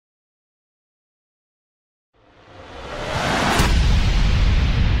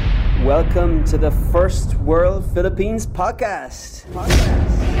welcome to the First World Philippines podcast.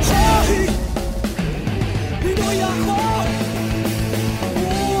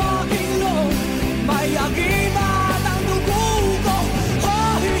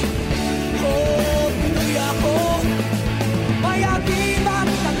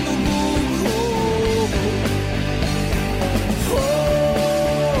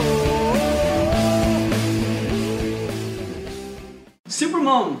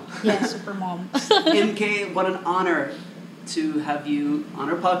 Supermom! Yeah, Supermom. MK, what an honor to have you on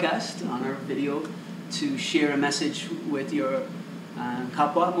our podcast, on our video, to share a message with your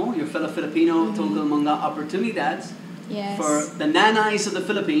kapwa mo, your fellow Filipino, tungkol mga oportunidad for the nanays of the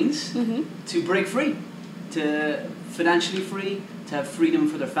Philippines to break free, to financially free, to have freedom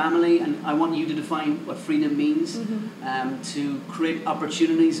for their family. And I want you to define what freedom means, to create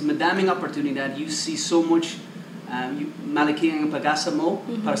opportunities, madaming oportunidad. You see so much malaki ang pag-asa mo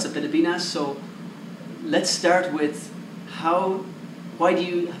para sa Pilipinas. So let's start with why do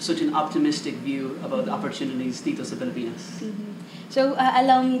you have such an optimistic view about the opportunities dito sa Pilipinas? So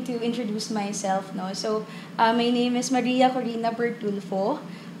allow me to introduce myself. So my name is Maria Corina Bertulfo.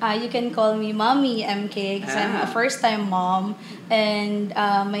 You can call me Mommy MK because I'm a first-time mom. And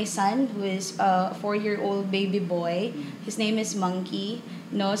my son, who is a 4-year-old baby boy, his name is Monkey.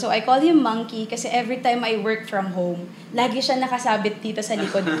 So I call him Monkey kasi every time I work from home, lagi siya nakasabit dito sa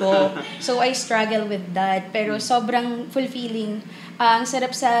likod ko. So I struggle with that. Pero sobrang fulfilling. Ang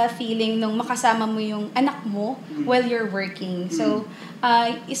sarap sa feeling nung makasama mo yung anak mo while you're working. So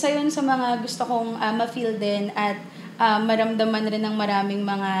isa yun sa mga gusto kong ma-feel din at maramdaman rin ng maraming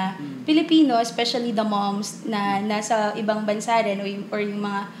mga Pilipino, especially the moms na nasa ibang bansa rin or yung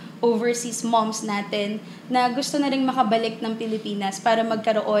mga overseas moms natin na gusto na rin makabalik ng Pilipinas para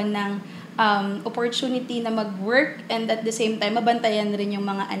magkaroon ng opportunity na mag-work and at the same time mabantayan rin yung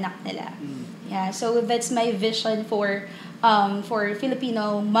mga anak nila. Yeah, so that's my vision for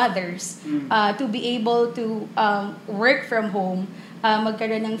Filipino mothers to be able to work from home,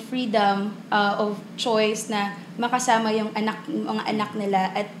 magkaroon ng freedom of choice na makasama yung mga anak nila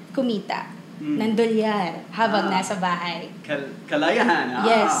at kumita ng dolyar habang nasa bahay. Kalayahan.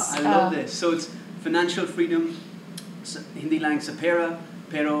 Yes. I love this. So it's financial freedom, hindi lang sa pera,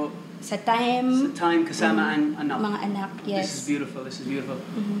 pero sa time kasama ang anak. Mga anak, yes. This is beautiful.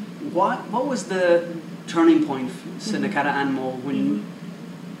 What was the turning point sa nakaraan mo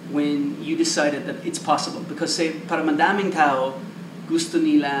when you decided that it's possible? Because para madaming tao, gusto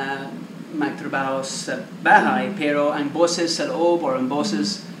nila magtrabaho sa bahay, pero ang boses sa loob or ang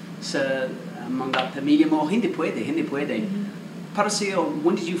boses sa mga pamilya mo, hindi pwede. Para sa'yo,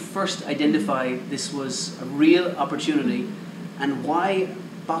 when did you first identify this was a real opportunity and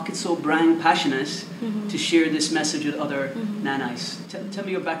bakit so passionate to share this message with other nanays? Tell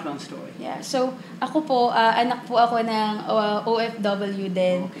me your background story. Yeah, so ako po, anak po ako ng OFW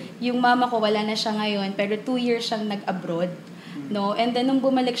din. Okay. Yung mama ko wala na siya ngayon, pero 2 years siyang nag-abroad. And then nung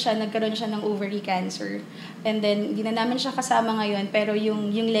bumalik siya, nagkaroon siya ng ovary cancer. And then hindi na namin siya kasama ngayon, pero yung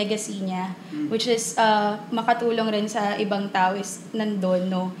legacy niya, which is makatulong rin sa ibang tao is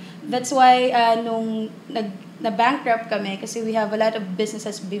nandun, That's why nung na-bankrupt kami kasi we have a lot of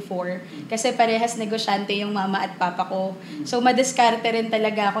businesses before. Kasi parehas negosyante yung mama at papa ko. So madiskarte rin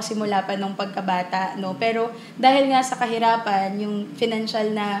talaga ako simula pa nung pagkabata, Pero dahil nga sa kahirapan, yung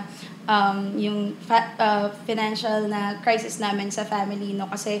financial na financial na crisis namin sa family,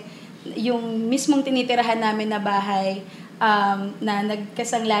 kasi yung mismong tinitirahan namin na bahay na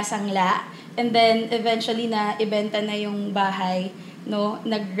nagkasangla-sangla, and then eventually na ibenta na yung bahay,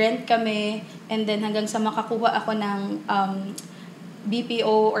 nag-rent kami, and then hanggang sa makakuha ako ng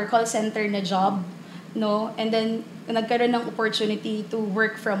BPO or call center na job, and then nagkaroon ng opportunity to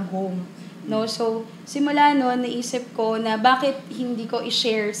work from home. So simula naisip ko na bakit hindi ko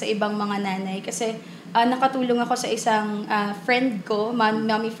i-share sa ibang mga nanay kasi nakatulong ako sa isang friend ko,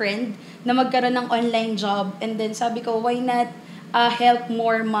 mommy friend, na magkaroon ng online job, and then sabi ko, why not help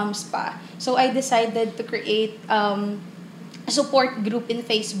more moms pa? So I decided to create a support group in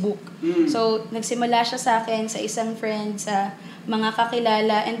Facebook. So nagsimula siya sa akin, sa isang friend, sa mga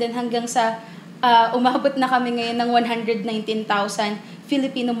kakilala, and then hanggang sa umabot na kami ngayon ng 119,000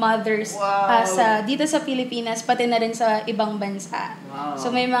 Filipino mothers dito sa Pilipinas, pati na rin sa ibang bansa. Wow.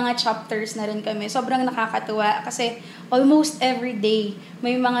 So may mga chapters na rin kami. Sobrang nakakatuwa kasi almost every day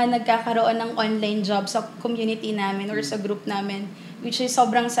may mga nagkakaroon ng online job sa community namin or sa group namin, which is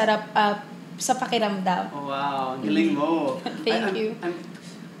sobrang sarap sa pakiramdam. Oh, wow, ang galing mo. Thank you.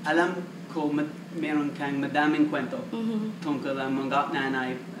 Alam ko meron kang madaming kwento tungkol ang mga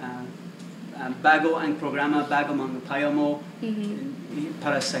nanay bago ang programa, bago mga payo mo,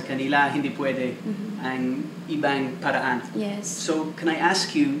 para sa kanila, hindi pwede ang ibang paraan. Yes. So, can I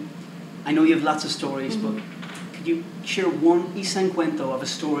ask you, I know you have lots of stories, but could you share isang kwento of a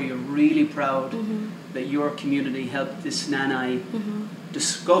story you're really proud that your community helped this nanay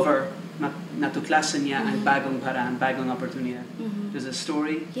discover natuklasan niya ang bagong paraan, bagong oportunidad? There's a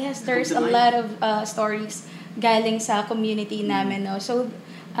story? Yes, there's a lot of stories galing sa community namin, no? So,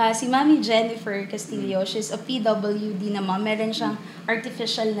 si Mami Jennifer Castillo, she's a PWD na mom. Meron siyang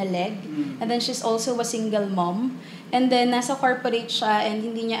artificial na leg. And then she's also a single mom. And then nasa corporate siya and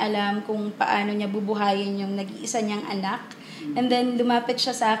hindi niya alam kung paano niya bubuhayin yung nag-iisa niyang anak. And then lumapit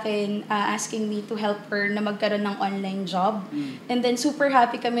siya sa akin asking me to help her na magkaroon ng online job. And then super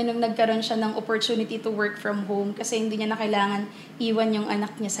happy kami nung nagkaroon siya ng opportunity to work from home kasi hindi niya na kailangan iwan yung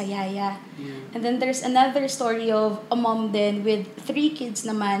anak niya sa yaya. And then there's another story of a mom then with 3 kids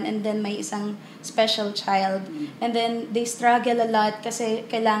naman and then may isang special child. And then they struggle a lot kasi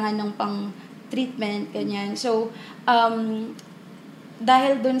kailangan ng pang treatment, ganyan. So,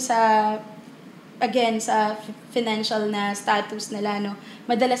 dahil dun sa financial na status nila, no,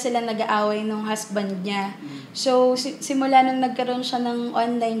 madalas silang nag-aaway ng husband niya. So, simula nung nagkaroon siya ng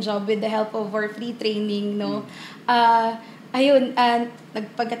online job with the help of our free training, no,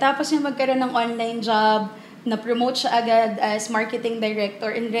 pagkatapos niya magkaroon ng online job, na-promote siya agad as marketing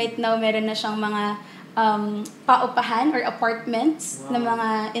director, and right now, meron na siyang mga paupahan or apartments na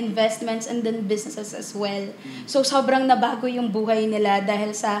mga investments and then businesses as well. So, sobrang nabago yung buhay nila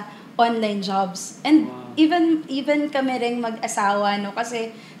dahil sa online jobs. And even kami ring mag-asawa, no,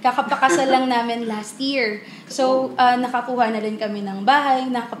 kasi kakapakasal lang namin last year. So, nakakuha na rin kami ng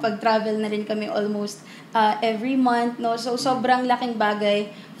bahay, nakapag-travel na rin kami almost every month, no. So, sobrang laking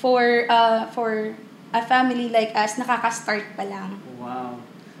bagay for a family like us, nakaka-start pa lang. Wow.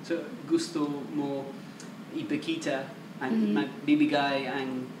 So, gusto mo ipakita ang magbibigay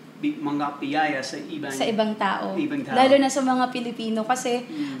ang mga biyaya sa ibang tao. Lalo na sa mga Pilipino kasi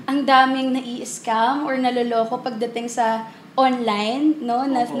ang daming nai-scam or naloloko pagdating sa online, no,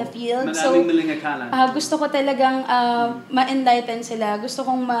 na field. Maraming maling akala. Gusto ko talagang ma-enlighten sila. Gusto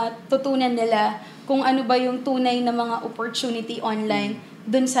kong matutunan nila kung ano ba yung tunay na mga opportunity online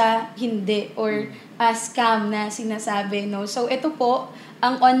dun sa hindi or scam na sinasabi, no. So ito po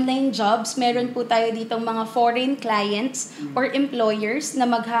ang online jobs, meron po tayo ditong mga foreign clients or employers na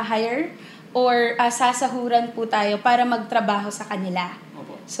magha-hire or sasahuran po tayo para magtrabaho sa kanila.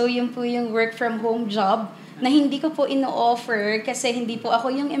 So yun po yung work from home job na hindi ko po ino-offer kasi hindi po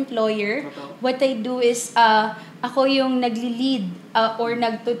ako yung employer. What I do is ako yung nagli-lead or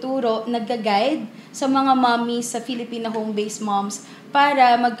nagtuturo, nagga-guide sa mga mommies sa Filipino home-based moms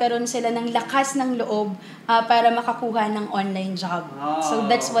para magkaroon sila ng lakas ng loob para makakuha ng online job. So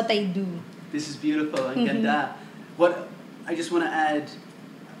that's what I do. This is beautiful. Ang ganda. What I just want to add,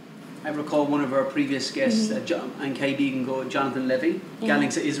 I recall one of our previous guests, ang kaibigan ko, Jonathan Levy, galing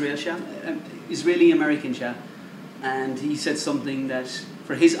sa Israel siya, Israeli-American siya, and he said something that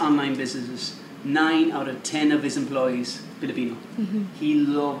for his online businesses, 9 out of 10 of his employees Filipino. He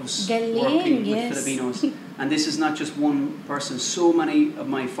loves working with Filipinos. And this is not just one person. So many of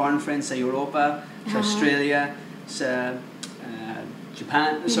my foreign friends sa Europa, sa Australia, sa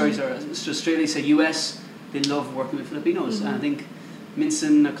Japan, sa Australia, sa US, they love working with Filipinos. And I think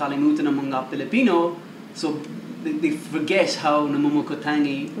minsan nakalimutan ng mga Pilipino, so they forget how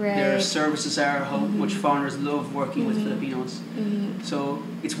namumukutangi their services are, how much foreigners love working with Filipinos. So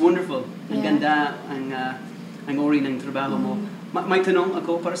it's wonderful. Ang ganda ang ori ng trabaho mo. May tanong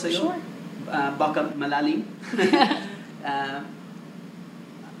ako para sa iyo. Sure. Baka malalim.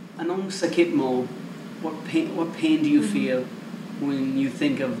 Anong sakit mo? What pain do you feel when you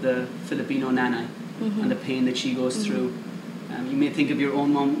think of the Filipino nanay and the pain that she goes through? You may think of your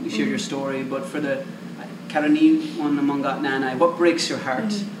own mom, you share your story, but for the karaniwan ng mga nanay, what breaks your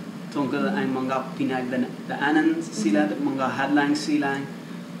heart? Tungkol ang mga pinagdaanan sila, mga hadlang sila.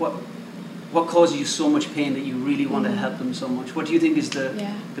 What causes you so much pain that you really want to help them so much? What do you think is the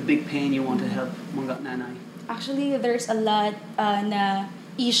big pain you want to help mga nanay? Actually, there's a lot na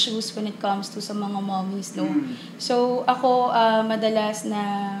issues when it comes to sa mga mommies, no? So, ako madalas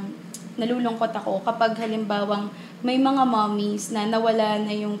na nalulungkot ako kapag halimbawang may mga mommies na nawala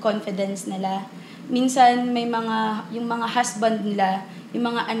na yung confidence nila. Minsan may yung mga husband nila,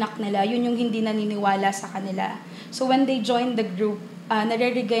 yung mga anak nila, yun yung hindi naniniwala sa kanila. So when they join the group,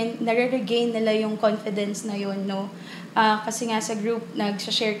 nare-regain nila yung confidence na yun, no? Kasi nga sa group,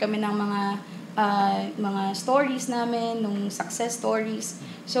 nag-share kami ng mga stories namin, nung success stories.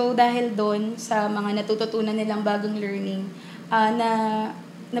 So dahil doon sa mga natututunan nilang bagong learning, na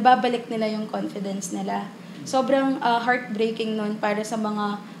nababalik nila yung confidence nila. Sobrang heartbreaking nun para sa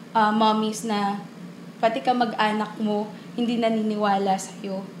mga mommies na pati ka mag-anak mo, hindi naniniwala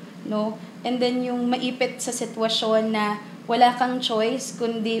sa'yo. No? And then yung maipit sa sitwasyon na wala kang choice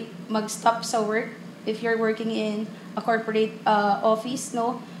kundi mag-stop sa work if you're working in a corporate office,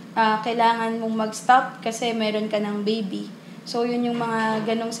 no? Kailangan mong mag-stop kasi meron ka ng baby. So yun yung mga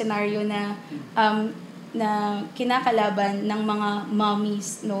ganong scenario na na kinakalaban ng mga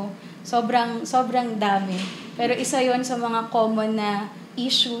mommies, no? Sobrang dami. Pero isa yon sa mga common na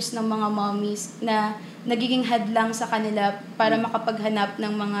issues ng mga mommies na nagiging hadlang sa kanila para makapaghanap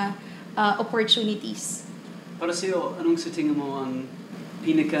ng mga opportunities. Para sa'yo, anong sa tingin mo ang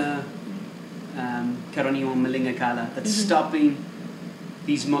pinaka karaniwang maling akala that's stopping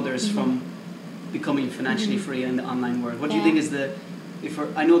these mothers from becoming financially free in the online world? What do you think is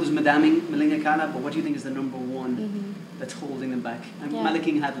I know there's madaming maling akala, but what do you think is the number one that's holding them back?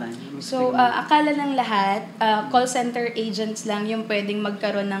 Malaking headline. So, akala ng lahat, call center agents lang yung pwedeng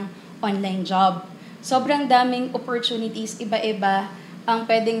magkaroon ng online job. Sobrang daming opportunities, iba-iba ang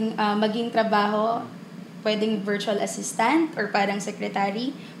pwedeng maging trabaho, pwedeng virtual assistant or parang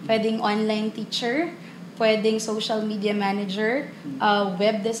secretary, pwedeng online teacher, pwedeng social media manager,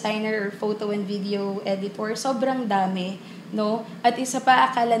 web designer or photo and video editor. Sobrang dami, no? At isa pa,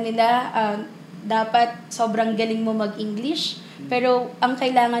 akala nila dapat sobrang galing mo mag-English, pero ang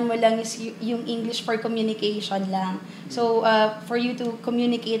kailangan mo lang is yung English for communication lang. So, for you to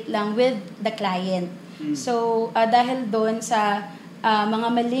communicate lang with the client. So, dahil doon sa mga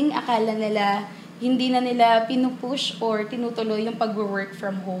maling akala nila, hindi na nila pinupush or tinutuloy yung pag-work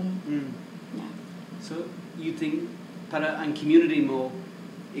from home. Yeah. So, you think para ang community mo,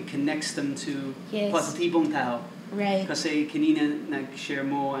 it connects them to positibong tao? Right. Kasi kanina nag-share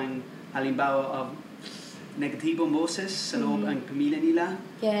mo ang halimbawa of negatibong boses sa loob ang pamilya nila.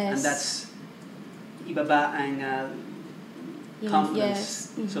 Yes. And that's ibaba ang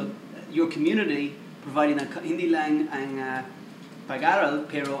confidence. Yes. So, your community providing hindi lang ang pag-aral,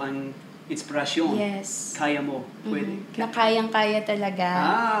 pero ang inspirasyon. Yes. Kaya mo. Pwede. Na kayang-kaya talaga.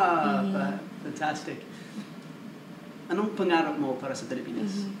 Fantastic. Anong pangarap mo para sa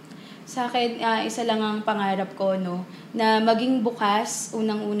Pilipinas? Sa akin, isa lang ang pangarap ko, no, na maging bukas,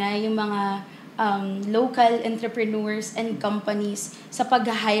 unang-una, yung mga local entrepreneurs and companies sa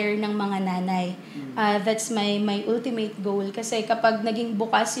pag-hire ng mga nanay. That's my ultimate goal. Kasi kapag naging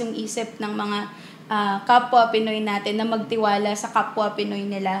bukas yung isip ng mga kapwa Pinoy natin na magtiwala sa kapwa Pinoy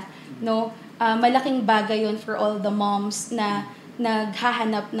nila, no, malaking bagay yon for all the moms na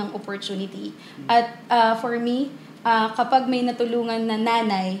naghahanap ng opportunity. At for me, kapag may natulungan na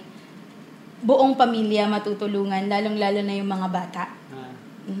nanay, buong pamilya matutulungan, lalong-lalo na yung mga bata.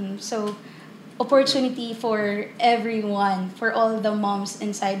 So, opportunity for everyone, for all the moms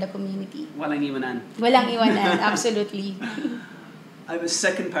inside the community. Walang iwanan. Walang iwanan, absolutely. I have a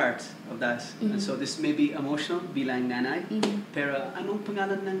second part of that. And so this may be emotional, bilang nanay. Pero anong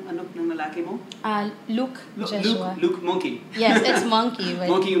pangalan ng anak ng lalaki mo? Luke Joshua. Luke Monkey. Yes, it's Monkey. But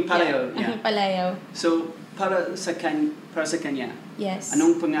Monkey yung palayaw. Yeah. Palayaw. So, para sa kanya, yes.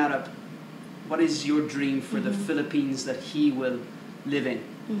 Anong pangarap? What is your dream for the Philippines that he will live in?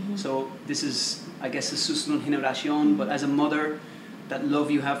 So, this is, I guess, a susunod henerasyon, but as a mother, that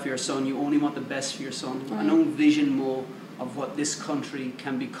love you have for your son, you only want the best for your son. Right. Anong vision mo of what this country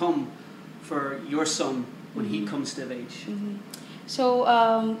can become for your son when he comes to age? So,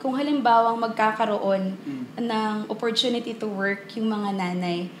 kung halimbawang magkakaroon ng opportunity to work yung mga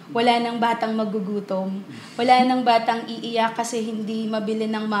nanay, wala nang batang magugutom, wala nang batang iiyak kasi hindi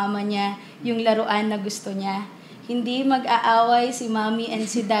mabili ng mama niya yung laruan na gusto niya. Hindi mag-aaway si mommy and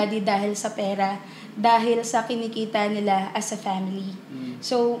si daddy dahil sa pera, dahil sa kinikita nila as a family.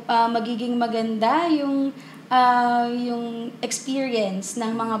 So, magiging maganda yung experience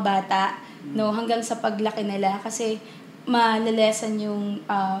ng mga bata, no, hanggang sa paglaki nila, kasi malalesan yung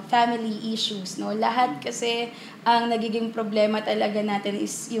family issues, no. Lahat kasi ang nagiging problema talaga natin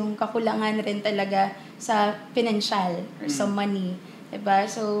is yung kakulangan rin talaga sa financial or sa money, diba?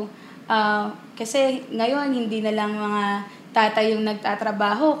 So kasi ngayon hindi na lang mga tatay yung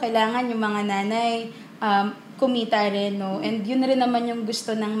nagtatrabaho, kailangan yung mga nanay kumita rin, no. And yun rin naman yung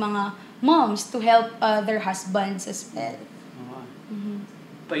gusto ng mga moms, to help their husbands as well.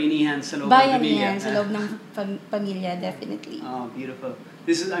 Bayanihan sa loob ng pamilya. Bayanihan sa loob ng pamilya, definitely. Oh, beautiful.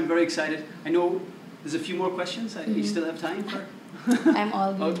 I'm very excited. I know there's a few more questions. You still have time for? I'm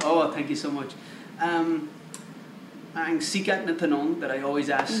all good. Oh, thank you so much. Ang sikat na tanong that I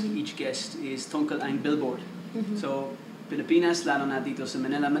always ask each guest is tungkol ang billboard. So, Pilipinas, lalo na dito sa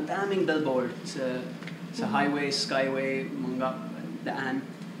Manila, madaming billboard sa highway, skyway, mga daan.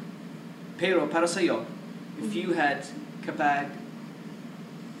 Pero para sa'yo, if you had kapag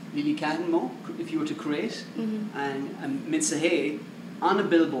lilikahin mo, if you were to create and mensahe on a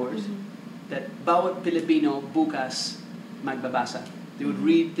billboard that bawat Pilipino bukas magbabasa. They would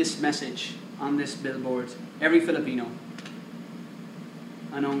read this message on this billboard. Every Filipino.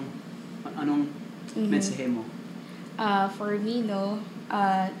 Anong mensahe mo? For me, no,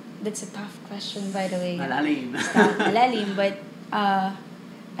 that's a tough question, by the way. Malalim. Malalim, but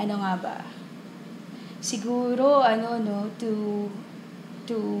ano nga ba? Siguro,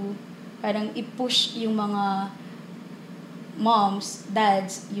 to parang i-push yung mga moms,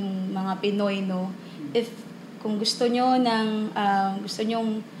 dads, yung mga Pinoy, no? If kung gusto nyo gusto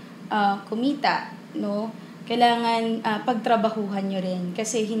nyong kumita, no? Kailangan pagtrabahuhan nyo rin.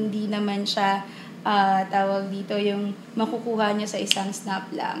 Kasi hindi naman siya tawag dito yung makukuha nyo sa isang snap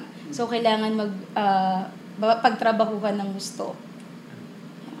lang. So, kailangan pagtrabahuhan ng gusto.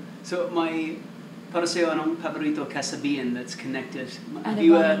 So, para sa'yo, anong paborito kasabihan that's connected? Ano Have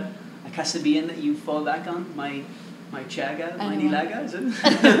you ba? a kasabihan that you fall back on? My tiyaga? My Ano ba? nilaga? Is it?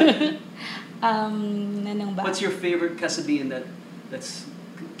 Nanong ba? What's your favorite kasabihan that's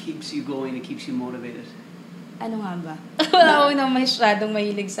keeps you going, that keeps you motivated? Ano nga ba? Wala ako nang masyadong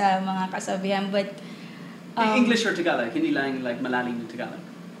mahilig sa mga kasabihan, but English or Tagalog? Hindi lang like malalim na Tagalog.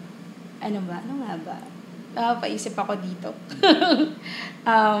 Ano nga ba? Paisip ako dito.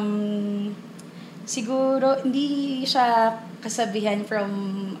 Siguro, hindi siya kasabihan from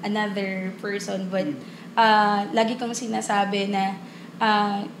another person, but lagi kong sinasabi na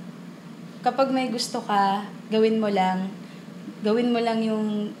kapag may gusto ka, gawin mo lang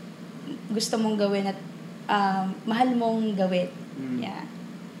yung gusto mong gawin at mahal mong gawin. Yeah.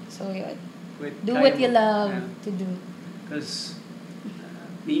 So, yun. Do what you love to do. Because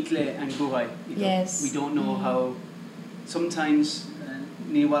niikle ang buhay. Yes. We don't know how, sometimes,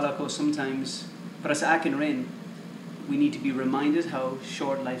 niwala ko sometimes, para sa akin rin, we need to be reminded how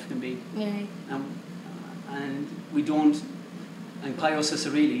short life can be. Right. And we don't, ang payo sa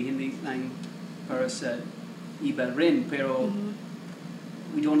sarili, hindi lang para sa iba rin, pero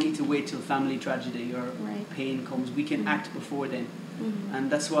we don't need to wait till family tragedy or pain comes. We can act before then. And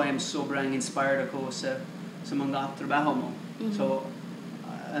that's why I'm sobrang inspired ako sa mga trabaho mo. So,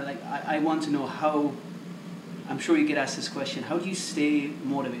 I want to know how, I'm sure you get asked this question, how do you stay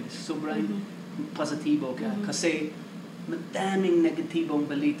motivated? Sobrang positibo ka. Kasi madaming negatibong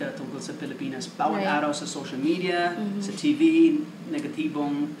balita tungkol sa Pilipinas. Bawat araw sa social media, sa TV,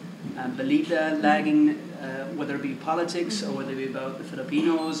 negatibong balita, lagging, whether it be politics or whether it be about the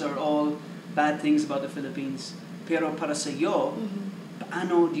Filipinos or all bad things about the Philippines. Pero para sa iyo,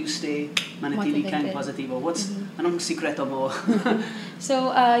 paano do you stay manatili kang positibo? Anong sikreto mo?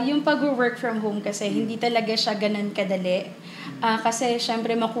 So, yung pag-work from home kasi, hindi talaga siya ganun kadali. Kasi,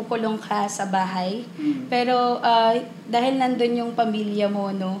 syempre, makukulong ka sa bahay. Pero, dahil nandun yung pamilya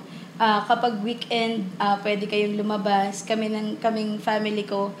mo, no, kapag weekend, pwede kayong lumabas. Kaming family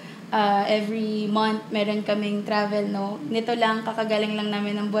ko, every month, meron kaming travel, no. Nito lang, kakagaling lang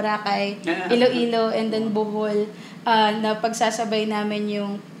namin ng Boracay, Iloilo, and then Bohol, na pagsasabay namin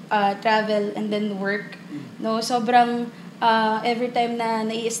yung travel and then work. No, sobrang every time na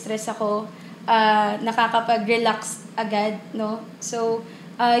nai-stress ako, nakakapag-relax agad, no? So,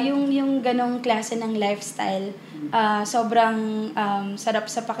 yung ganong klase ng lifestyle, sobrang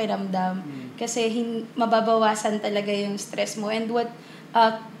sarap sa pakiramdam kasi mababawasan talaga yung stress mo. And what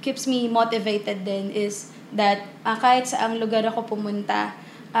keeps me motivated then is that kahit saang lugar ako pumunta,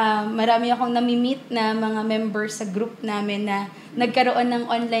 marami akong nami-meet na mga members sa group namin na nagkaroon ng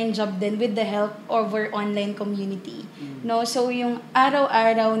online job din with the help of our online community. No, so yung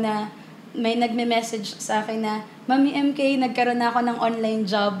araw-araw na may nagme-message sa akin na, Mami MK, nagkaroon na ako ng online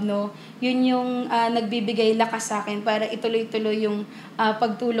job, no? Yun yung nagbibigay lakas sa akin para ituloy-tuloy yung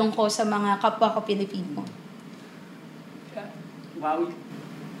pagtulong ko sa mga kapwa ko Pilipino. Wow.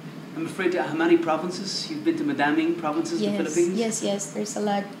 I'm afraid how many provinces? You've been to madaming provinces in the Philippines? Yes, there's a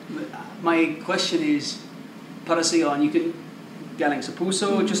lot. My question is, para sa iyo, and you can galing sa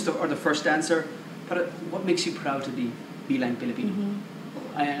puso, or the first answer, what makes you proud to be bilang Filipino?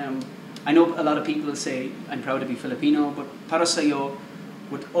 I know a lot of people say, I'm proud to be Filipino, but para sa iyo,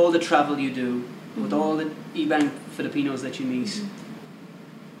 with all the travel you do, with all the ibang Filipinos that you meet,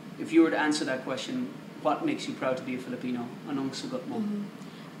 if you were to answer that question, what makes you proud to be a Filipino? Anong sugot mo?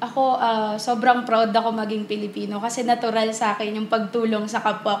 Ako, sobrang proud ako maging Pilipino kasi natural sa akin yung pagtulong sa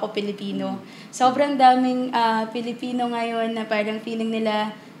kapwa ko Pilipino. Sobrang daming Pilipino ngayon na parang feeling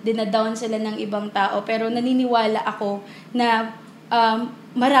nila dinadown sila ng ibang tao, pero naniniwala ako na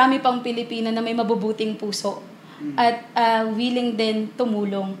marami pang Pilipino na may mabubuting puso at willing din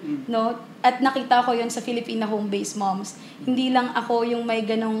tumulong, no? At nakita ko 'yon sa Filipina home-based moms. Hindi lang ako yung may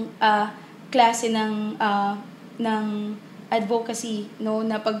ganong klase ng advocacy, no,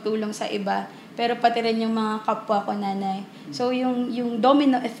 na pagtulong sa iba, pero pati rin yung mga kapwa ko nanay. So yung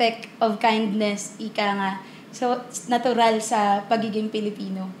domino effect of kindness, ika nga. So natural sa pagiging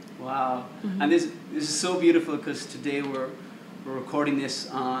Pilipino. Wow. And this is so beautiful because today we're recording this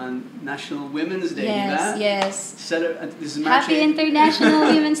on National Women's Day, Yes, diba? yes. This is Happy International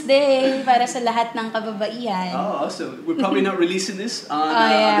Women's Day para sa lahat ng kababaihan. Oh, awesome. We're probably not releasing this on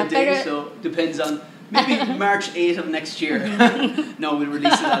the day, so depends on maybe March 8th of next year. No, we'll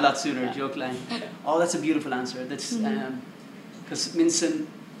release it a lot sooner, joke lang. Oh, that's a beautiful answer. That's because minsan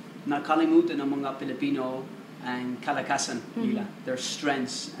nakalimutan ng mga Pilipino ang kalakasan nila, their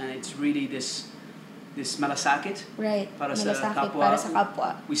strengths, and it's really this malasakit para sa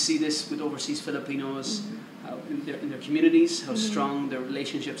kapwa. We see this with overseas Filipinos how in their communities, how strong their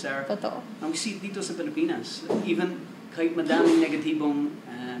relationships are. Totoo. And we see dito sa Pilipinas, even kahit madaming negatibong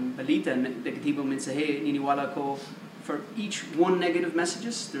balita, negatibong mensahe, niniwala ko for each one negative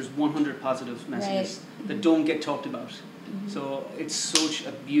messages, there's 100 positive messages that don't get talked about. So it's such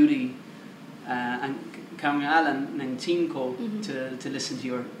a beauty and karangalan ng team ko to listen to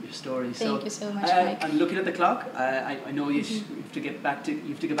your story. Thank you so much, Mike. I'm looking at the clock. I know you have to get back to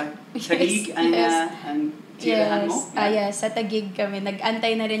Taguig and Tirahan mo. Yes, sa Taguig kami.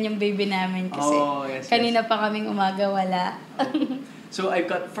 Nag-antay na rin yung baby namin kasi kanina pa kaming umaga wala. So I've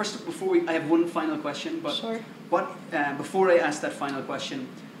got I have one final question, but before I ask that final question,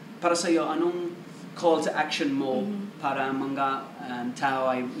 para sa iyo anong call to action mo para mga tao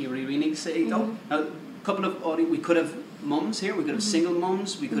ay naririnig sa ito? Couple of we could have moms here, we could have single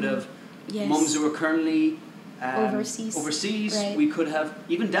moms, we could have moms who are currently overseas. Right. We could have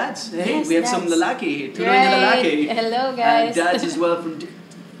even dads. Hey, we have some lalaki, lalaki. Hello guys. Dads as well from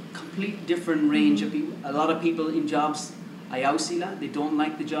complete different range of people. A lot of people in jobs, ayaw sila, they don't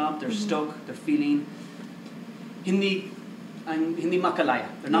like the job, they're stuck, they're feeling hindi makalaya.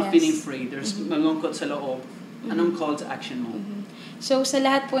 They're not feeling free. There's malungkot sa loob. Anong call to action mo? So sa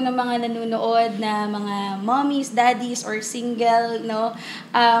lahat po ng mga nanonood na mga mommies, daddies, or single, no,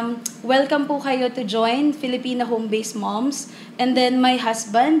 welcome po kayo to join Filipina Home-Based Moms. And then my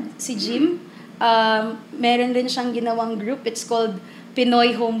husband, si Jim, meron rin siyang ginawang group. It's called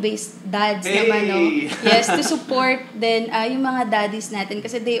Pinoy Home-Based Dads naman, no? Yes, to support then yung mga daddies natin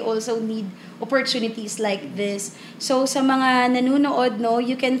kasi they also need opportunities like this. So sa mga nanonood, no,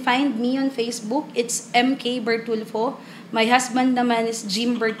 you can find me on Facebook. It's MK Bertulfo. My husband naman is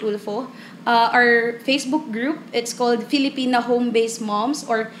Jim Bertulfo. Our Facebook group, it's called Filipina Home-Based Moms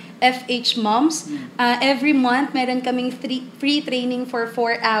or FH Moms. Every month, meron kaming free training for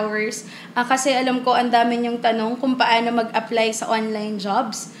 4 hours. Kasi alam ko, ang dami niyong tanong kung paano mag-apply sa online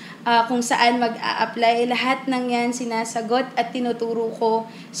jobs. Kung saan mag-a-apply. Lahat ng yan sinasagot at tinuturo ko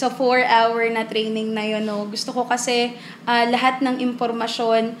sa 4-hour na training na yun. No? Gusto ko kasi lahat ng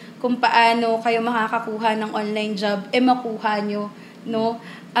impormasyon kung paano kayo makakakuha ng online job, makuha nyo. No?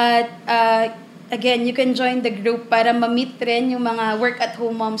 At again, you can join the group para ma-meet rin yung mga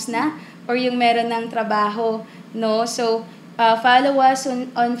work-at-home moms na or yung meron ng trabaho. No? So, follow us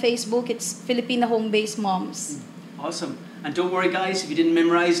on Facebook. It's Filipina Home-Based Moms. Awesome. And don't worry, guys, if you didn't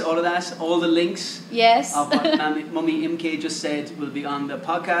memorize all of that, all the links of what Mommy MK just said will be on the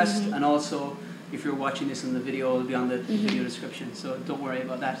podcast. And also, if you're watching this on the video, it will be on the video description. So don't worry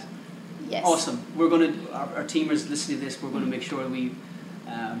about that. Yes. Awesome. We're going to, our teamers listening to this, we're going to make sure we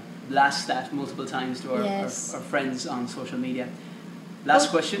blast that multiple times to our friends on social media.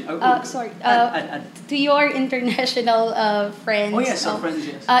 Last question. Sorry. To your international friends. Oh yes, our friends,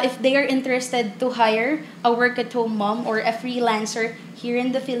 yes. If they are interested to hire a work-at-home mom or a freelancer here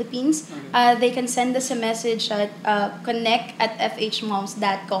in the Philippines, they can send us a message at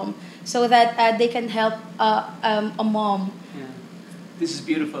connect@fhmoms.com so that they can help a mom. Yeah. This is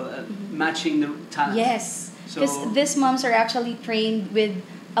beautiful. Matching the talent. Yes. Because these moms are actually trained with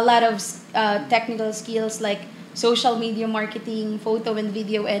a lot of technical skills like social media marketing, photo and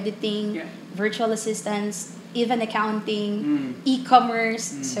video editing, virtual assistants, even accounting,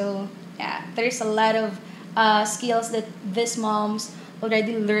 e-commerce. So, there's a lot of skills that these moms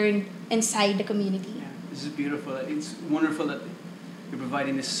already learned inside the community. Yeah, this is beautiful. It's wonderful that you're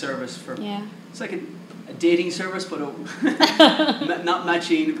providing this service for. Yeah. It's like a dating service, but not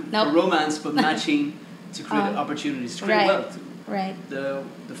matching for romance, but matching to create opportunities, to create wealth. Right. The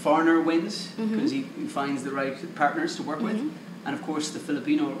foreigner wins because he finds the right partners to work with, and of course the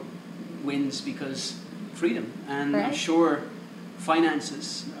Filipino wins because freedom. And I'm sure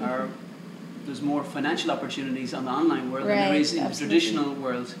finances are there's more financial opportunities on the online world than there is in the traditional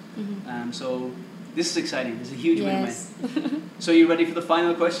world. So this is exciting. It's a huge win-win. So you ready for the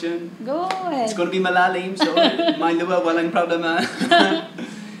final question? Go ahead. It's going to be malalim, so mind the walang problema.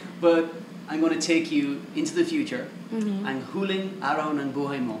 But I'm going to take you into the future. Ang huling araw ng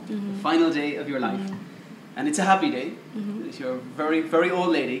buhay mo, the final day of your life. And it's a happy day. You're a very, very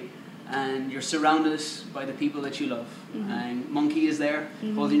old lady. And you're surrounded by the people that you love. And Monkey is there,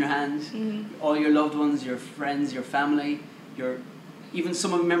 holding your hands. All your loved ones, your friends, your family, even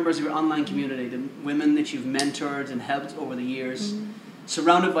some of the members of your online community, the women that you've mentored and helped over the years,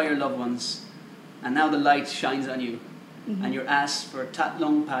 surrounded by your loved ones. And now the light shines on you. And you're asked for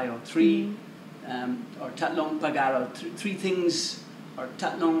tatlong payo, or tatlong pag-aral, three things, or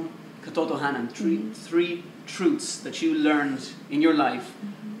tatlong katotohanan, three truths that you learned in your life.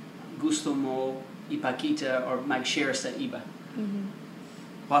 Gusto mo ipakita or mag-share sa iba.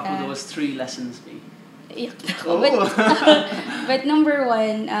 What would those three lessons be? But number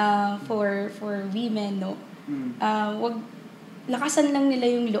one, for women, no, wag lakasan lang nila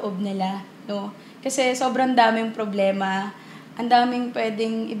yung loob nila, no, kasi sobrang daming problema, ang daming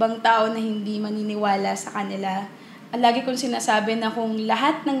pwedeng ibang tao na hindi maniniwala sa kanila. Lagi kong sinasabi na kung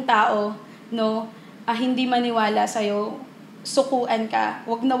lahat ng tao, no, hindi maniwala sa'yo, sukuan ka.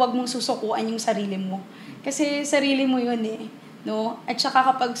 Wag mong susukuan yung sarili mo. Kasi sarili mo yun eh. No? At saka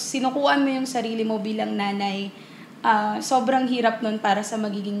kapag sinukuan mo yung sarili mo bilang nanay, sobrang hirap nun para sa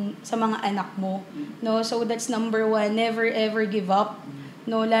mga anak mo. No? So that's number one. Never ever give up.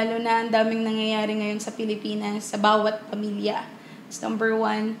 No? Lalo na ang daming nangyayari ngayon sa Pilipinas, sa bawat pamilya. That's number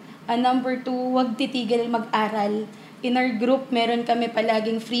one. Number two, wag titigil mag-aral. In our group, meron kami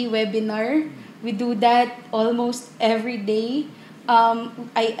palaging free webinar. We do that almost every day.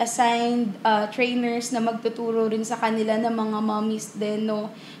 I assigned trainers na magtuturo rin sa kanila ng mga mommies din, no?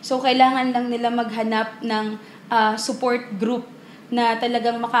 So, kailangan lang nila maghanap ng support group na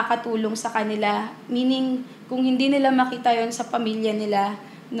talagang makakatulong sa kanila. Meaning, kung hindi nila makita yon sa pamilya nila,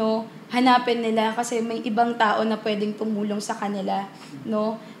 no, hanapin nila kasi may ibang tao na pwedeng tumulong sa kanila,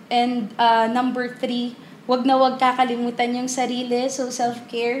 no? And number three, wag kakalimutan yung sarili, so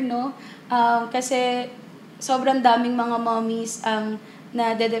self-care, no? Kasi sobrang daming mga mommies ang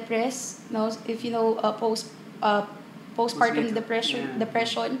nade-depress, no? If you know postpartum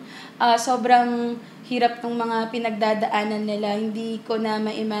depression, sobrang hirap ng mga pinagdadaanan nila. Hindi ko na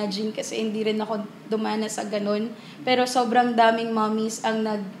ma-imagine kasi hindi rin ako dumanas sa ganun. Pero sobrang daming mommies ang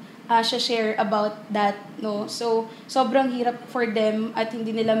share about that, no? So sobrang hirap for them at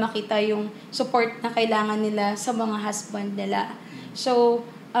hindi nila makita yung support na kailangan nila sa mga husband nila. So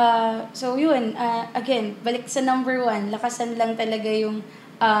yun, again, balik sa number one, lakasan lang talaga yung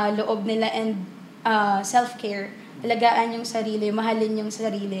loob nila and self-care. Alagaan yung sarili, mahalin yung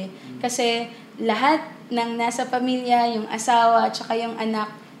sarili. Kasi lahat ng nasa pamilya, yung asawa, at saka yung anak,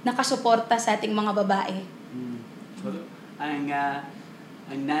 nakasuporta sa ating mga babae.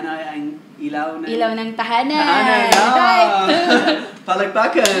 Ang nanay, ang ilaw ng tahanan.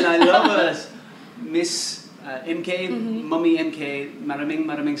 Palakpakan, I love us. Miss MK, Mommy MK,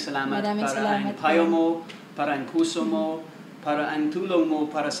 maraming salamat. Ang payo mo, para ang puso mo, para ang tulong mo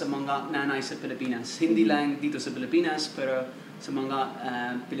para sa mga nanay sa Pilipinas. Hindi lang dito sa Pilipinas, pero sa mga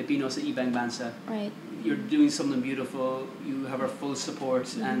Pilipino sa ibang bansa. Right. You're doing something beautiful. You have our full support,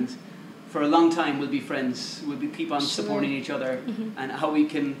 and for a long time we'll be friends. We'll keep on supporting each other, and how we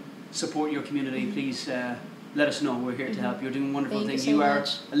can support your community. Please let us know. We're here to help. You're doing wonderful things. You are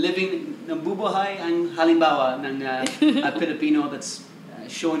a living, nabubuhay ang halimbawa ng a Filipino that's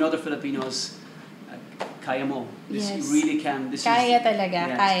showing other Filipinos kaya mo. This really can. This kaya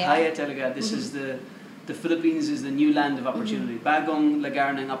talaga. Kaya talaga. This is the Philippines is the new land of opportunity. Bagong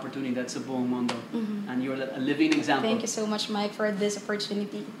lagar ng opportunity that's sa buong mundo. And you're a living example. Thank you so much, Mike, for this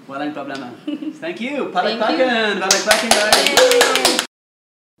opportunity. Walang problema. Thank you. Palakpakan. Guys.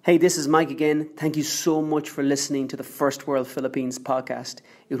 Hey, this is Mike again. Thank you so much for listening to the First World Philippines podcast.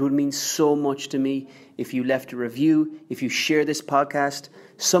 It would mean so much to me if you left a review, if you share this podcast,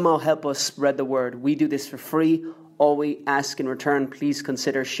 somehow help us spread the word. We do this for free. All we ask in return, please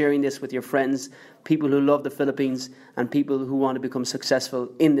consider sharing this with your friends, people who love the Philippines, and people who want to become successful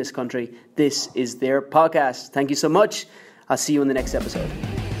in this country. This is their podcast. Thank you so much. I'll see you in the next episode.